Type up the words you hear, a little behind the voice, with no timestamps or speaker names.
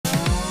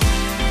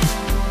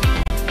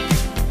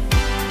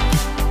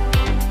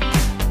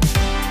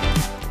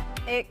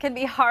It can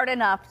be hard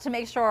enough to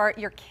make sure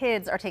your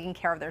kids are taking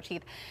care of their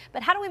teeth.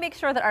 But how do we make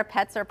sure that our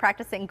pets are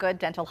practicing good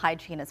dental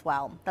hygiene as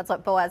well? That's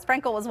what Boaz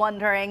Frankel was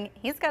wondering.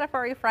 He's got a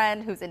furry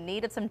friend who's in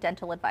need of some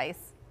dental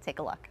advice. Take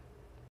a look.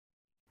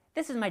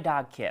 This is my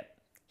dog, Kip.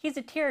 He's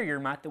a terrier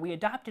mutt that we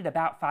adopted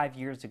about 5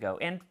 years ago,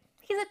 and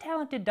he's a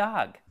talented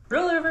dog.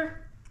 Roll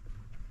over.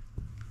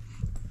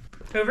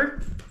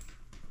 Over.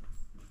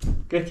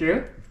 Go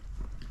through.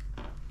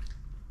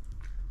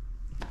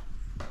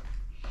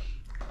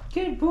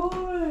 Good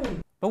boy!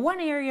 But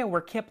one area where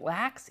Kip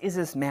lacks is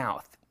his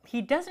mouth.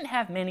 He doesn't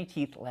have many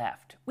teeth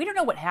left. We don't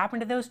know what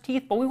happened to those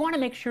teeth, but we want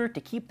to make sure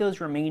to keep those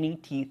remaining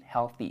teeth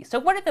healthy. So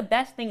what are the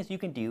best things you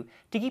can do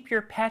to keep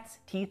your pet's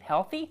teeth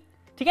healthy?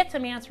 To get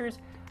some answers,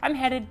 I'm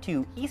headed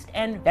to East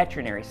End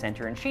Veterinary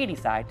Center in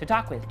Shadyside to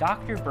talk with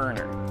Dr.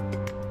 Berner.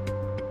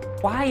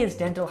 Why is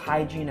dental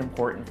hygiene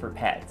important for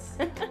pets?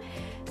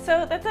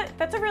 So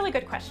that's a really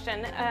good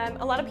question.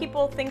 A lot of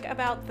people think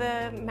about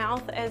the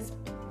mouth as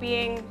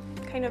being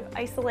kind of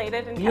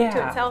isolated and kept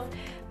to itself,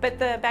 but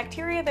the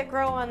bacteria that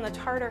grow on the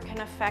tartar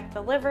can affect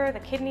the liver, the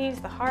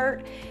kidneys, the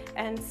heart,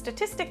 and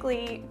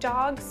statistically,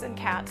 dogs and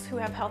cats who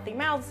have healthy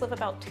mouths live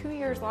about 2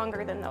 years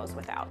longer than those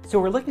without. So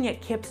we're looking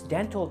at Kip's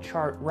dental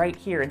chart right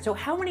here, and so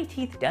how many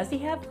teeth does he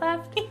have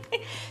left?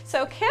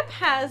 So Kip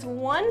has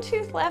 1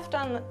 tooth left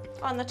on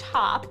the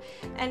top,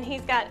 and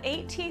he's got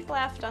 8 teeth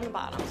left on the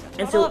bottom,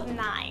 so a total of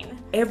 9.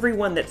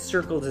 Everyone that's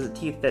circled is a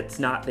teeth that's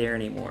not there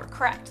anymore.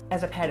 Correct.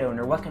 As a pet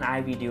owner, what can I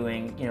be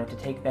doing, to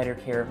take better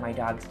care of my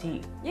dog's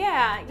teeth?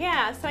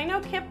 Yeah. So I know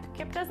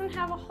Kip doesn't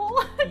have a whole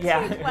lot of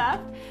teeth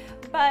left,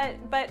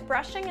 but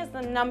brushing is the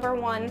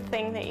 #1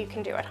 thing that you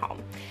can do at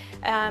home.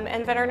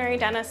 And veterinary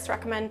dentists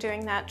recommend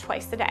doing that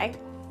twice a day,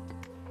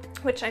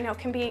 which I know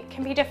can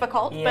be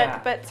difficult,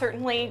 but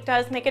certainly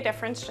does make a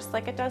difference, just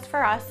like it does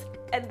for us.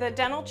 The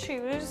dental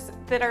chews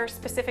that are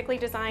specifically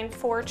designed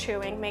for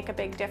chewing make a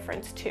big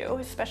difference too,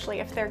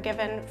 especially if they're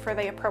given for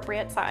the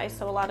appropriate size.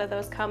 So a lot of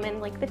those come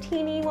in like the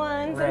teeny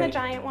ones and the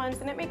giant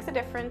ones, and it makes a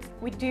difference.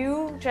 We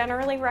do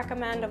generally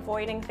recommend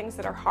avoiding things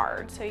that are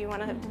hard. So you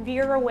want to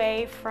veer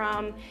away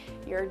from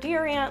your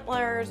deer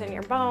antlers and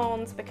your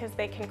bones because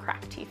they can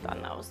crack teeth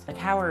on those. Like,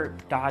 how are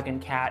dog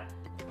and cat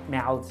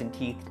mouths and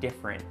teeth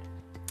different?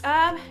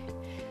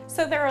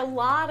 So there are a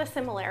lot of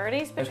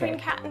similarities between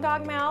cat and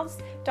dog mouths.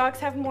 Dogs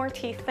have more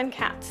teeth than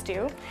cats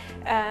do.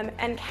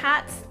 And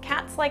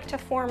cats like to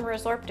form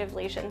resorptive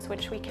lesions,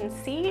 which we can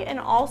see in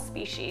all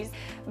species.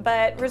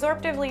 But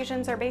resorptive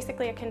lesions are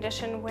basically a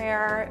condition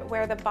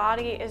where the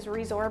body is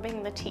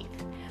resorbing the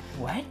teeth.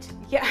 What?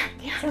 Yeah.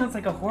 Sounds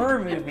like a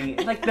horror movie.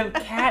 Like the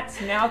cat's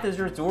mouth is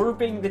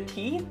resorbing the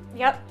teeth?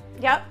 Yep.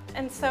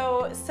 And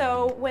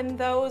so when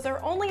those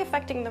are only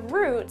affecting the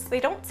roots, they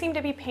don't seem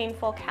to be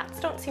painful.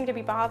 Cats don't seem to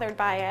be bothered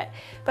by it.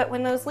 But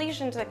when those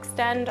lesions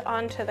extend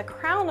onto the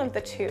crown of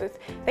the tooth,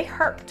 they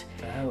hurt.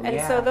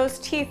 So those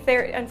teeth,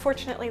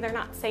 unfortunately, they're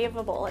not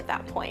savable at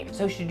that point.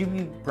 So should you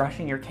be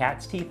brushing your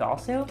cat's teeth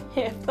also?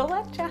 If they'll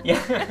let you.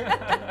 Yeah,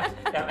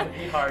 that would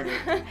be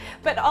harder.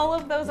 But all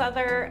of those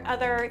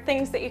other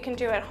things that you can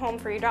do at home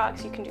for your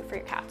dogs, you can do for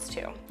your cats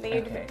too.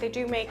 They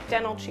do make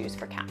dental chews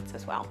for cats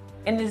as well.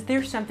 And is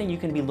there something you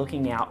can be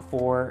looking out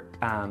for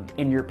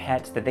in your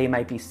pets that they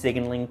might be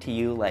signaling to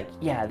you, like,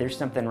 yeah, there's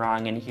something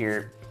wrong in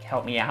here,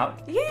 help me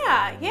out?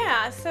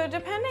 Yeah. So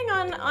depending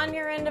on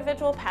your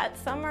individual pet,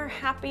 some are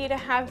happy to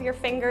have your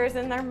fingers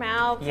in their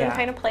mouths and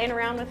kind of playing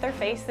around with their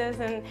faces.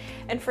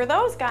 And for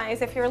those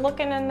guys, if you're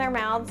looking in their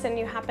mouths and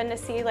you happen to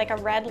see like a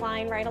red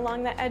line right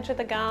along the edge of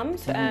the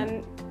gums,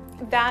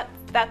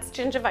 that's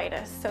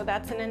gingivitis, so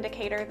that's an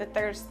indicator that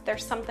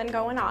there's something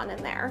going on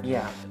in there.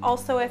 Yeah.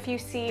 Also, if you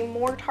see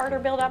more tartar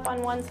buildup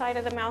on one side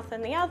of the mouth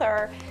than the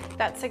other,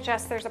 that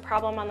suggests there's a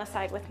problem on the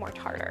side with more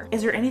tartar.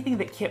 Is there anything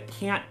that Kip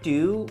can't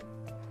do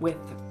with,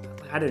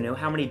 I don't know,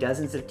 how many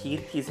dozens of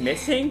teeth he's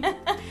missing?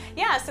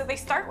 Yeah, so they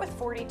start with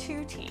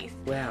 42 teeth.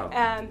 Wow.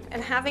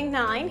 And having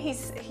 9,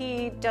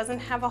 he doesn't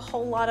have a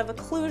whole lot of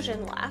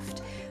occlusion left,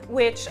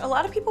 which a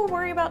lot of people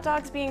worry about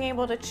dogs being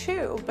able to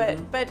chew,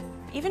 but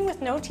even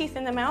with no teeth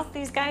in the mouth,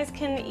 these guys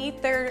can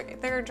eat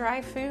their dry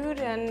food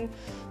and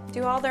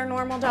do all their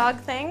normal dog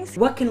things.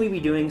 What can we be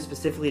doing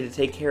specifically to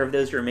take care of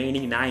those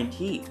remaining 9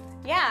 teeth?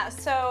 Yeah,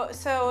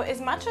 so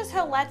as much as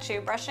he'll let you,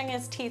 brushing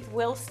his teeth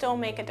will still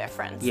make a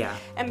difference. Yeah.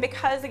 And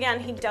because, again,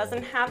 he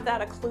doesn't have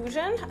that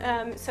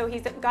occlusion, so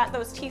he's got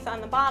those teeth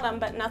on the bottom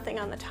but nothing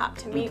on the top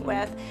to meet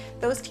with,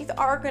 those teeth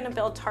are going to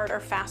build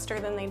tartar faster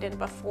than they did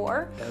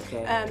before.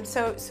 Okay.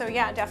 So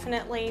yeah,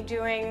 definitely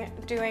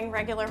doing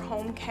regular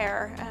home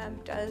care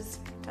does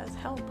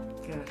help.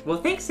 Good.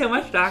 Well, thanks so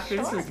much, Doctor.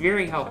 Sure. This was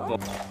very helpful.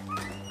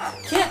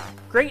 Kip,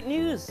 great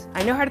news.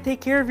 I know how to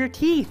take care of your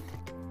teeth.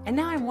 And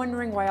now I'm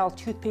wondering why all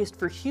toothpaste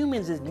for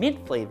humans is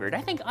mint flavored.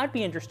 I think I'd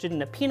be interested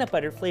in a peanut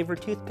butter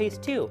flavored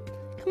toothpaste too.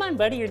 Come on,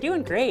 buddy, you're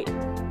doing great.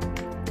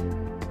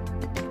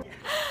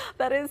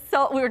 That is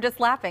so, we were just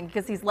laughing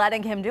because he's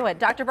letting him do it.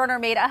 Dr. Berner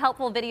made a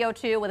helpful video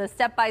too with a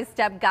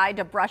step-by-step guide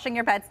to brushing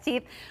your pet's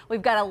teeth.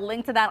 We've got a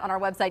link to that on our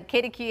website,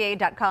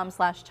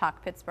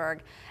 kdqa.com/talkpittsburgh.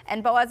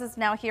 And Boaz is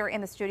now here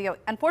in the studio.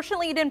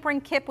 Unfortunately, you didn't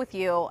bring Kip with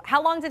you.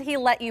 How long did he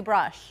let you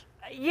brush?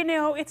 You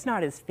know, it's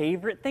not his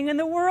favorite thing in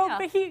the world,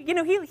 but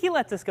he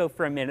lets us go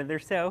for a minute or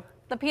so.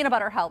 The peanut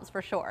butter helps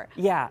for sure.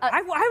 Yeah,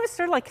 I was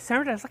sort of like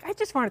concerned. I was like, I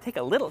just want to take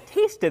a little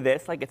taste of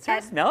this. Like, it sort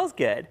of smells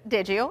good.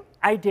 Did you?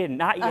 I did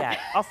not yet.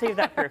 I'll save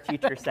that for a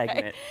future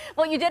segment.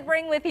 Well, you did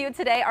bring with you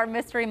today our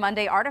Mystery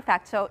Monday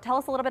artifact, so tell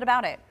us a little bit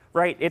about it.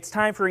 Right, it's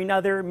time for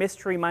another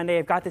Mystery Monday.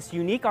 I've got this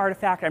unique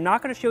artifact. I'm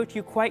not going to show it to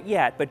you quite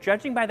yet, but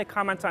judging by the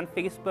comments on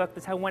Facebook,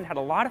 this one had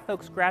a lot of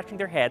folks scratching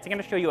their heads. I'm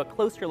going to show you a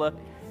closer look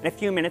in a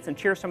few minutes and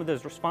share some of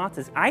those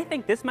responses. I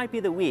think this might be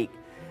the week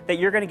that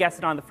you're going to guess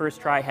it on the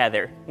first try,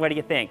 Heather. What do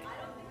you think?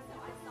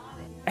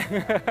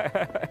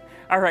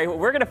 All right, well,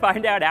 we're going to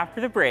find out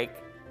after the break.